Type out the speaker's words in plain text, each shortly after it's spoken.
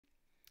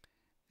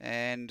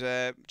And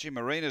Jim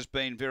Marina's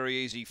been very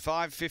easy.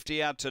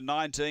 $5.50 out to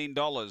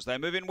 $19. They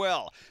move in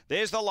well.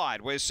 There's the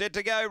light. We're set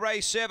to go.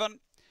 Race 7.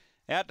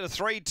 Out to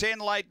 3:10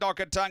 late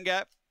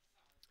Nokatunga.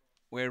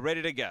 We're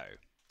ready to go.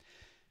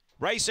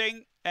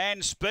 Racing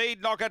and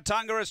speed.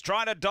 Nokatunga is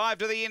trying to dive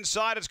to the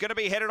inside. It's going to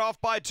be headed off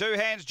by Two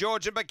Hands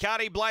George, and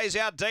Bacardi Blaze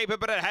out deeper,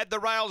 but it had the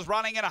rails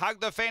running and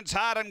hugged the fence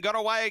hard and got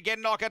away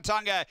again.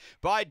 Nokatunga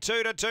by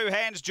 2 to Two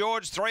Hands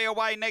George. 3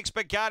 away next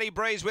Bacardi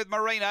Breeze with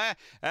Marina.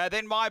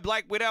 Then My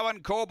Black Widow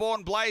and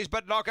Corborn Blaze,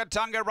 but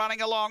Nokatunga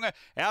running along.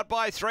 Out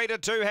by 3 to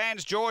Two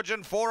Hands George,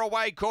 and 4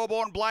 away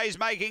Corborn Blaze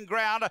making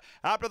ground.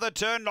 Up to the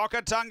turn,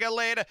 Nokatunga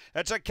led.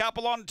 It's a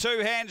couple on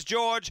Two Hands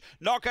George.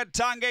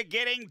 Nokatunga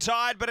getting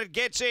tied, but it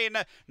gets in.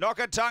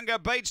 Nokatunga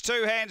beats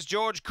Two Hands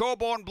George.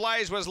 Corborn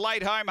Blaze was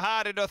late home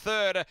hard into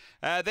third.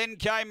 Then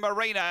came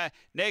Marina.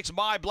 Next,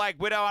 My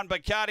Black Widow and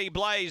Bacardi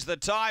Blaze. The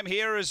time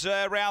here is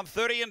around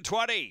 30 and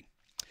 20.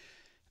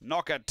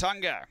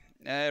 Nokatunga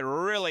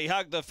really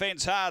hugged the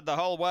fence hard the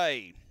whole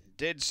way.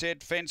 Dead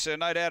set fencer,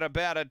 no doubt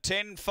about it.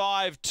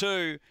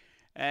 10-5-2.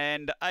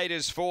 And 8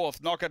 is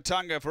fourth.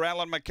 Nokatunga for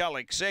Alan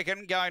McCulloch.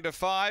 Second, going to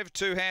 5.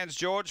 Two Hands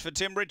George for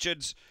Tim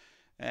Richards.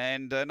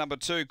 And number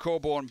 2,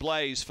 Corborn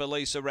Blaze for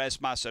Lisa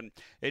Rasmussen.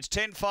 It's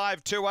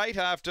 10-5-2-8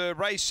 after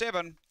race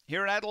 7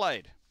 here in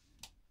Adelaide.